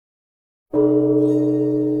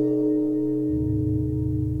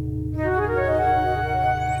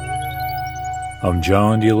I'm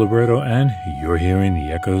John DiLiberto, and you're hearing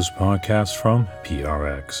the Echoes podcast from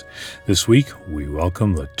PRX. This week, we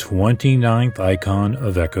welcome the 29th icon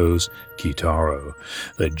of Echoes, Kitaro.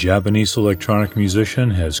 The Japanese electronic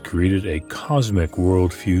musician has created a cosmic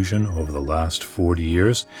world fusion over the last 40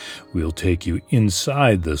 years. We'll take you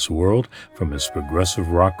inside this world, from his progressive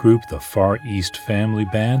rock group, the Far East Family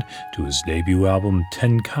Band, to his debut album,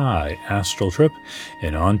 Tenkai Astral Trip,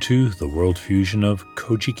 and onto the world fusion of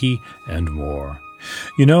Kojiki and more.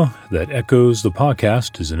 You know that Echoes the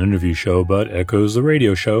podcast is an interview show, but Echoes the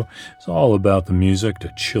radio show is all about the music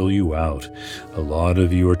to chill you out. A lot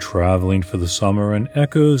of you are traveling for the summer, and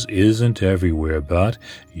Echoes isn't everywhere, but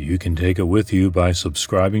you can take it with you by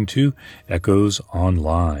subscribing to Echoes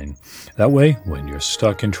Online. That way, when you're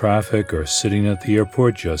stuck in traffic or sitting at the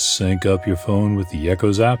airport, just sync up your phone with the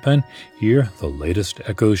Echoes app and hear the latest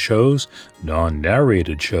Echoes shows,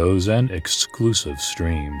 non-narrated shows, and exclusive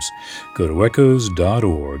streams. Go to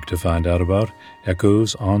echoes.org to find out about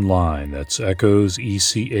Echoes Online. That's Echoes,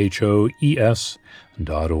 ECHOES.org,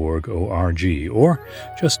 O-R-G, or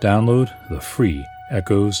just download the free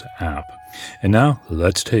Echoes app. And now,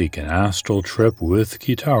 let's take an astral trip with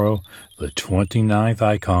Kitaro, the 29th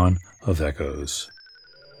icon of Echoes.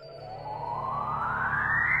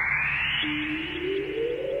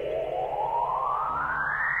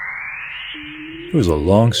 It was a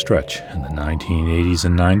long stretch in the 1980s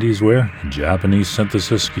and 90s where Japanese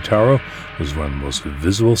synthesis Kitaro was one of the most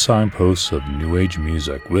visible signposts of New Age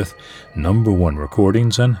music, with #1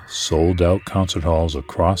 recordings and sold-out concert halls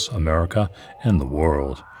across America and the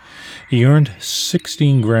world. He earned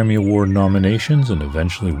 16 Grammy Award nominations and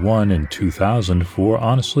eventually won in 2000 for,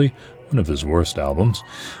 honestly, one of his worst albums.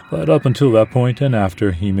 But up until that point and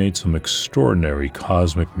after, he made some extraordinary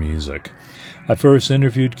cosmic music. I first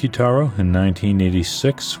interviewed Kitaro in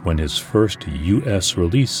 1986 when his first U.S.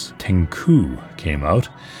 release, Tenku, came out.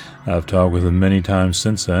 I've talked with him many times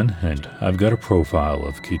since then, and I've got a profile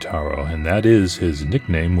of Kitaro, and that is his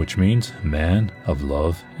nickname, which means man of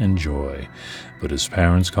love and joy. But his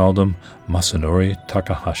parents called him Masanori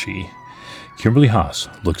Takahashi. Kimberly Haas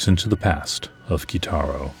looks into the past of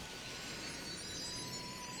Kitaro.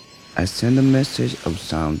 I send a message of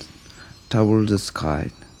sound toward the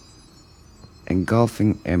sky,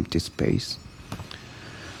 engulfing empty space,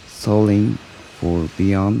 soaring for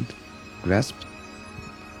beyond grasp,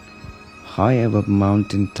 high above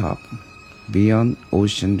mountain top, beyond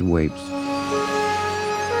ocean waves.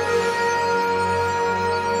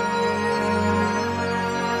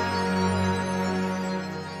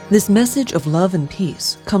 This message of love and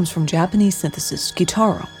peace comes from Japanese synthesist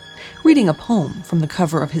Kitaro, reading a poem from the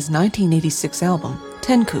cover of his 1986 album,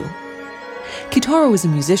 Tenku. Kitaro is a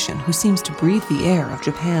musician who seems to breathe the air of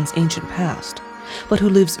Japan's ancient past, but who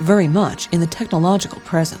lives very much in the technological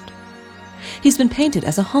present. He's been painted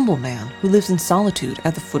as a humble man who lives in solitude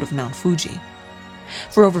at the foot of Mount Fuji.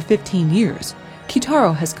 For over 15 years,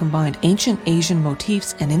 Kitaro has combined ancient Asian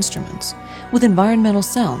motifs and instruments with environmental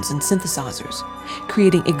sounds and synthesizers,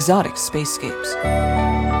 creating exotic spacescapes.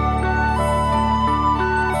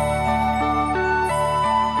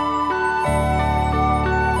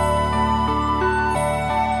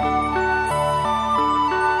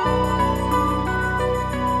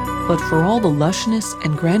 But for all the lushness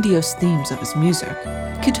and grandiose themes of his music,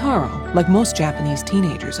 Kitaro, like most Japanese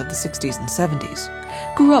teenagers of the 60s and 70s,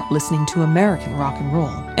 grew up listening to American rock and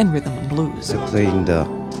roll and rhythm and blues. I played the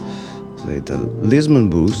Lism and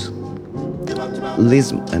blues.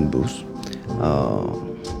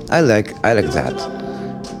 I like that.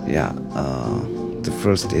 Yeah. The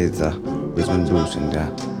first is Lism and blues, and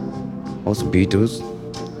also Beatles.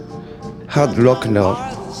 Hard rock and roll.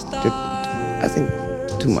 I think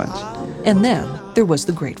too much. And then there was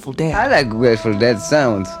the Grateful Dead. I like Grateful Dead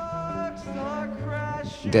sound.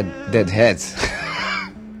 Dead heads.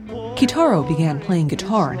 Kitaro began playing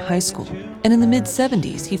guitar in high school, and in the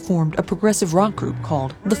mid-70s he formed a progressive rock group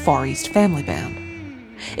called the Far East Family Band.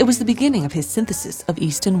 It was the beginning of his synthesis of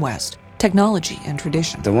East and West, technology and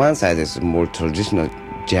tradition. The one side is more traditional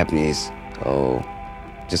Japanese,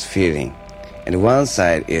 just feeling. And one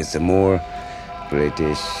side is a more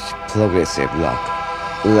British progressive rock.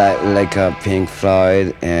 Like Pink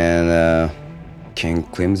Floyd and King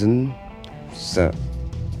Crimson, so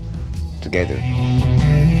together.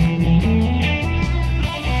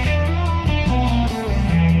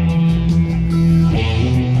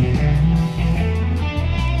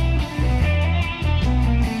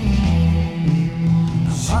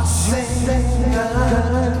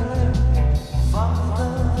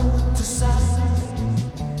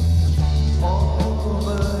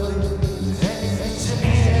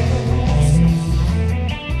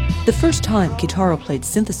 The first time Kitaro played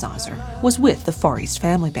synthesizer was with the Far East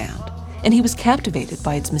Family Band, and he was captivated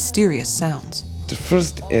by its mysterious sounds. The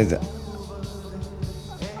first is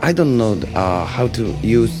I don't know how to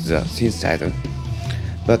use the synthesizer,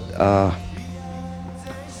 but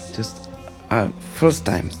just first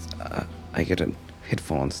time I get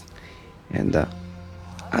headphones, and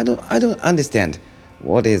I don't understand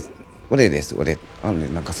what it is.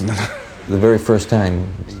 The very first time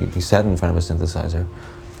he sat in front of a synthesizer,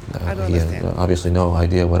 he had obviously no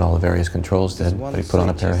idea what all the various controls did, but he put on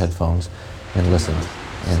a pair of headphones and listened,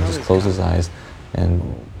 and just closed his eyes and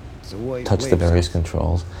touched the various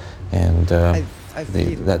controls. And that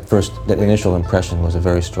initial impression was a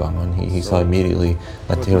very strong one. He saw immediately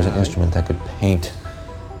that there was an instrument that could paint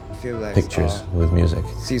pictures with music.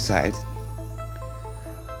 Synthesizer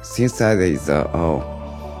is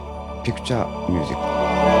picture music.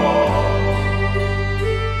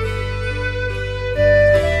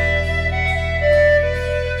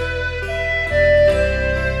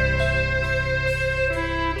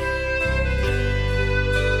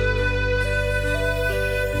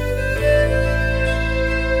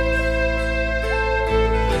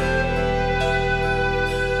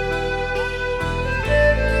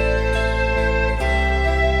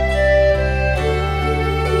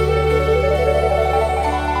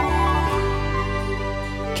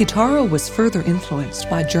 Kitaro was further influenced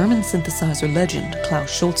by German synthesizer legend Klaus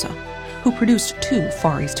Schulze, who produced 2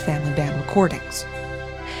 Far East Family Band recordings.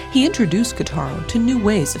 He introduced Kitaro to new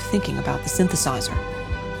ways of thinking about the synthesizer.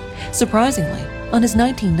 Surprisingly, on his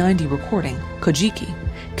 1990 recording, Kojiki,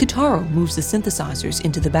 Kitaro moves the synthesizers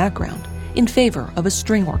into the background in favor of a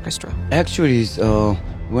string orchestra. Actually,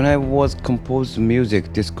 when I was composed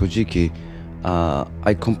music, this Kojiki,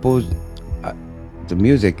 I composed the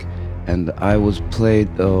music, and I was played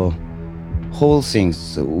whole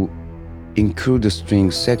things, include the string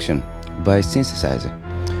section by synthesizer.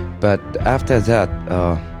 But after that,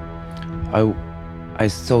 I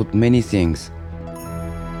thought many things,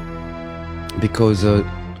 because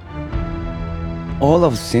all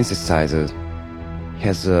of synthesizer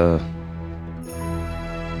has a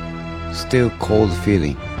still cold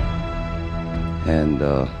feeling, and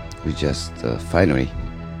we just finally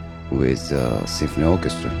with symphony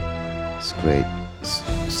orchestra. It's great.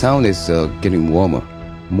 Sound is getting warmer,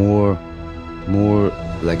 more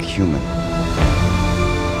like human.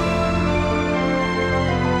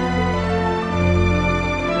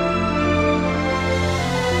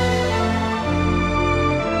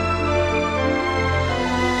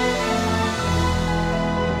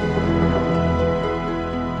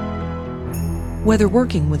 Whether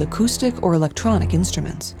working with acoustic or electronic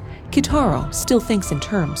instruments, Kitaro still thinks in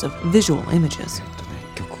terms of visual images.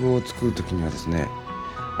 曲を作るときにはですね、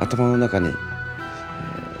頭の中に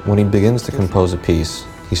When he begins to compose a piece,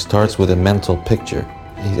 he starts with a mental picture,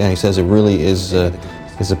 and he says it really is a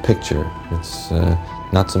picture. It's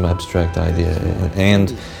not some abstract idea,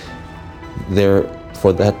 and there,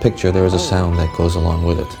 for that picture, there is a sound that goes along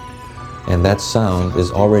with it, and that sound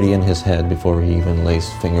is already in his head before he even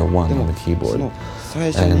lays finger 1 on the keyboard.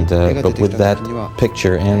 And but with that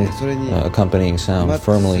picture and accompanying sound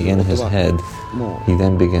firmly in his head, he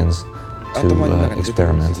then begins to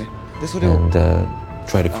experiment and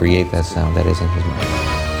try to create that sound that is in his mind.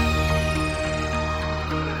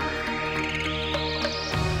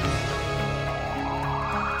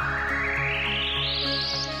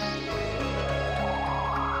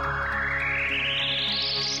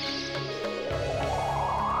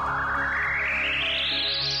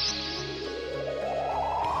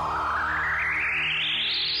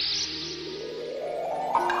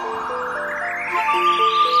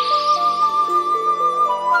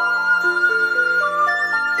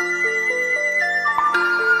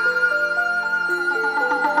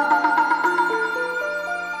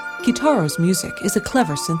 Kitaro's music is a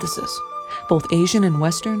clever synthesis, both Asian and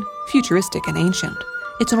Western, futuristic and ancient.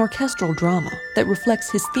 It's an orchestral drama that reflects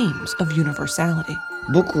his themes of universality.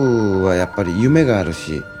 僕はやっぱり夢がある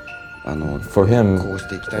し、For him,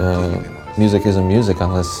 music isn't music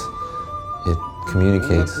unless it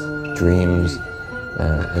communicates dreams,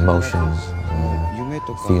 emotions,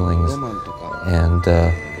 feelings, and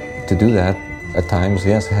to do that, at times,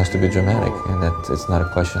 yes, it has to be dramatic, and that it's not a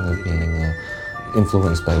question of being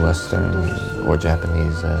influenced by Western or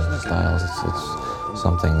Japanese styles. It's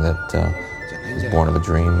something that is born of a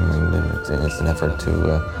dream, and it's an effort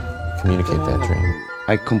to communicate that dream.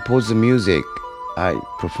 I compose the music, I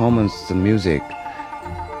perform the music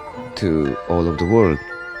to all of the world.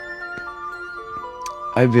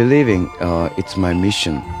 I believe in it's my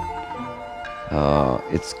mission.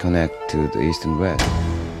 It's connect to the East and West.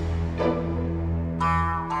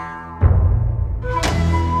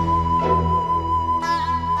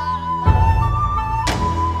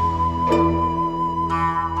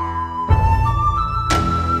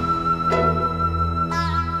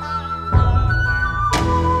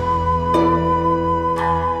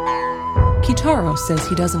 Kitaro says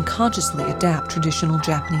he doesn't consciously adapt traditional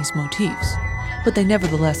Japanese motifs, but they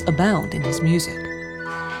nevertheless abound in his music.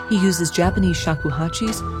 He uses Japanese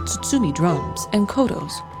shakuhachis, tsutsumi drums, and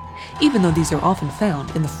kotos, even though these are often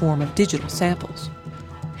found in the form of digital samples.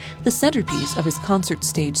 The centerpiece of his concert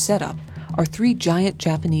stage setup are 3 giant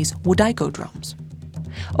Japanese wodaiko drums.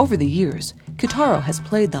 Over the years, Kitaro has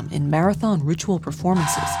played them in marathon ritual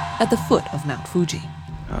performances at the foot of Mount Fuji.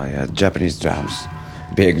 Oh yeah, Japanese drums,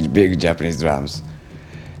 big Japanese drums.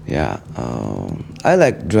 Yeah, I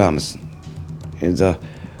like drums. It's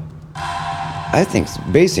I think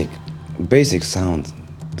basic sound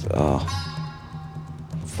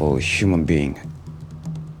for human being.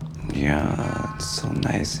 Yeah, it's so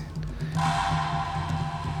nice.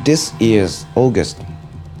 This year's August,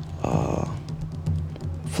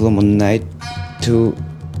 from night to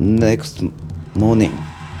next morning,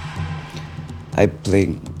 I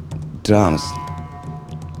play drums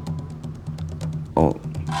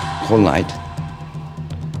whole night.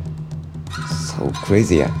 So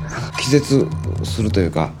crazy. 気絶するとい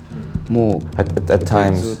うか、もう At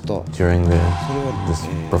times during this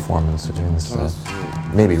performance, or during this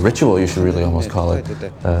maybe ritual, you should really almost call it,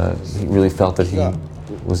 he really felt that he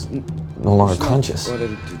was no longer conscious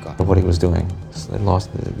of what he was doing. So they lost,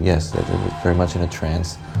 yes, they were very much in a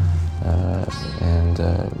trance, and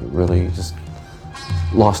really just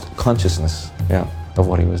lost consciousness of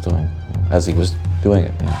what he was doing as he was doing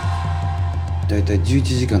it. だいたい11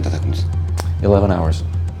時間叩くんです。 11 hours.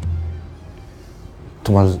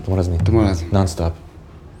 止まらずに Non-stop. だ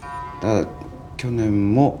から去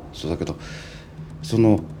年もそうだけど、そ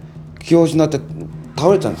の気を失って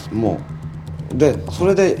倒れたんです。もうでそ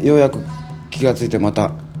れでようやく気がついてま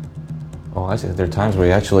た。Oh, I see. There are times where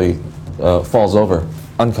he actually falls over,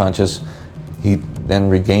 unconscious. He then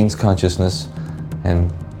regains consciousness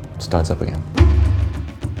and starts up again.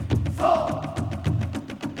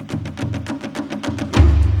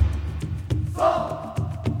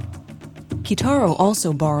 Kitaro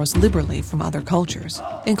also borrows liberally from other cultures,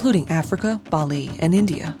 including Africa, Bali, and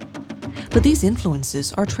India. But these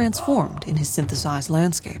influences are transformed in his synthesized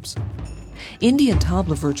landscapes. Indian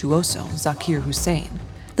tabla virtuoso Zakir Hussain,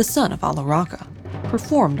 the son of Allah Raka,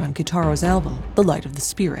 performed on Kitaro's album The Light of the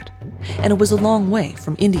Spirit, and it was a long way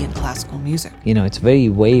from Indian classical music. You know, it's very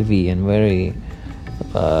wavy and very,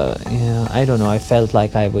 I don't know, I felt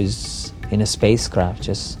like I was in a spacecraft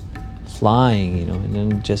just flying, and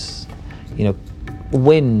then just,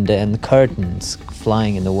 wind and curtains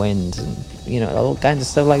flying in the wind and, all kinds of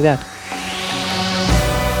stuff like that.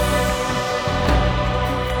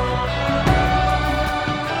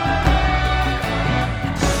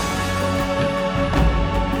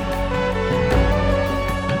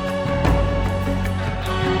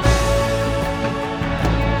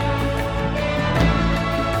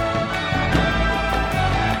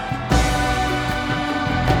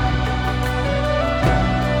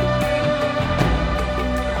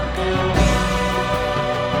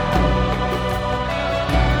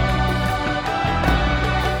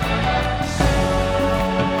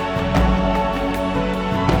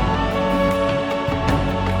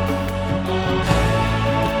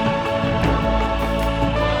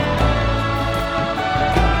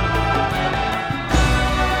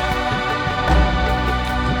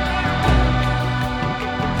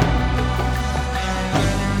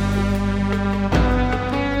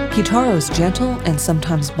 Kitaro's gentle and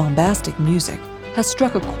sometimes bombastic music has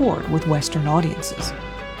struck a chord with Western audiences.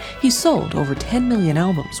 He sold over 10 million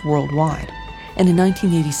albums worldwide, and in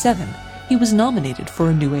 1987, he was nominated for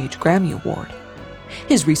a New Age Grammy Award.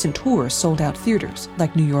 His recent tours sold out theaters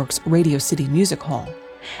like New York's Radio City Music Hall,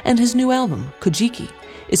 and his new album, Kojiki,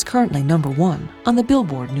 is currently #1 on the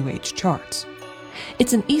Billboard New Age charts.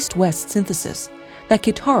 It's an East-West synthesis that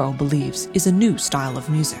Kitaro believes is a new style of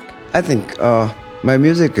music. I think my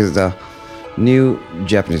music is the new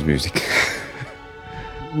Japanese music.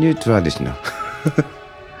 New traditional.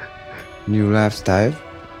 New lifestyle.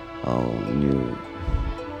 New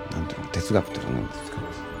なんていうの、哲学とかなんですか。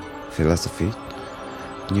Philosophy.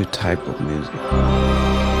 New type of music.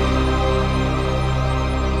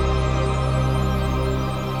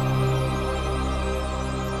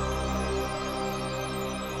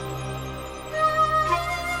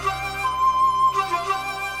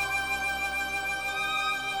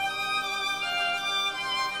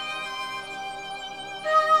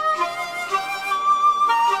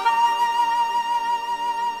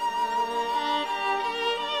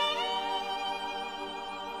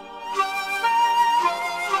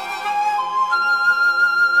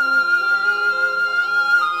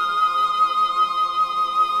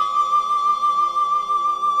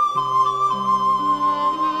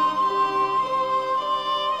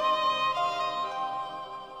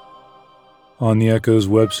 On the Echoes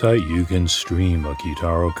website, you can stream a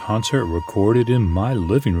Kitaro concert recorded in my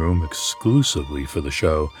living room exclusively for the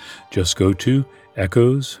show. Just go to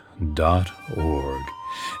echoes.org.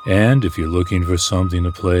 And if you're looking for something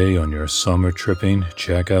to play on your summer tripping,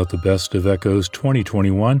 check out the Best of Echoes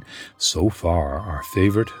 2021. So far, our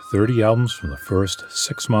favorite 30 albums from the first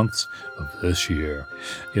 6 months of this year.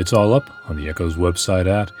 It's all up on the Echoes website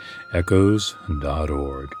at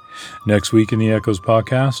echoes.org. Next week in the Echoes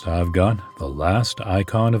podcast, I've got the last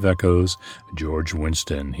icon of Echoes, George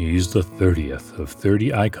Winston. He's the 30th of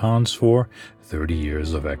 30 icons for 30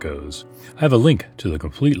 years of Echoes. I have a link to the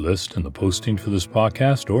complete list in the posting for this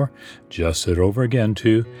podcast, or just head over again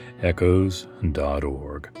to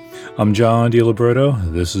echoes.org. I'm John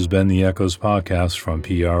DiLiberto. This has been the Echoes podcast from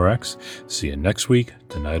PRX. See you next week,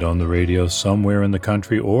 tonight on the radio somewhere in the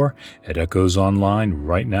country, or at Echoes Online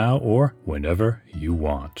right now, or whenever you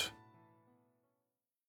want.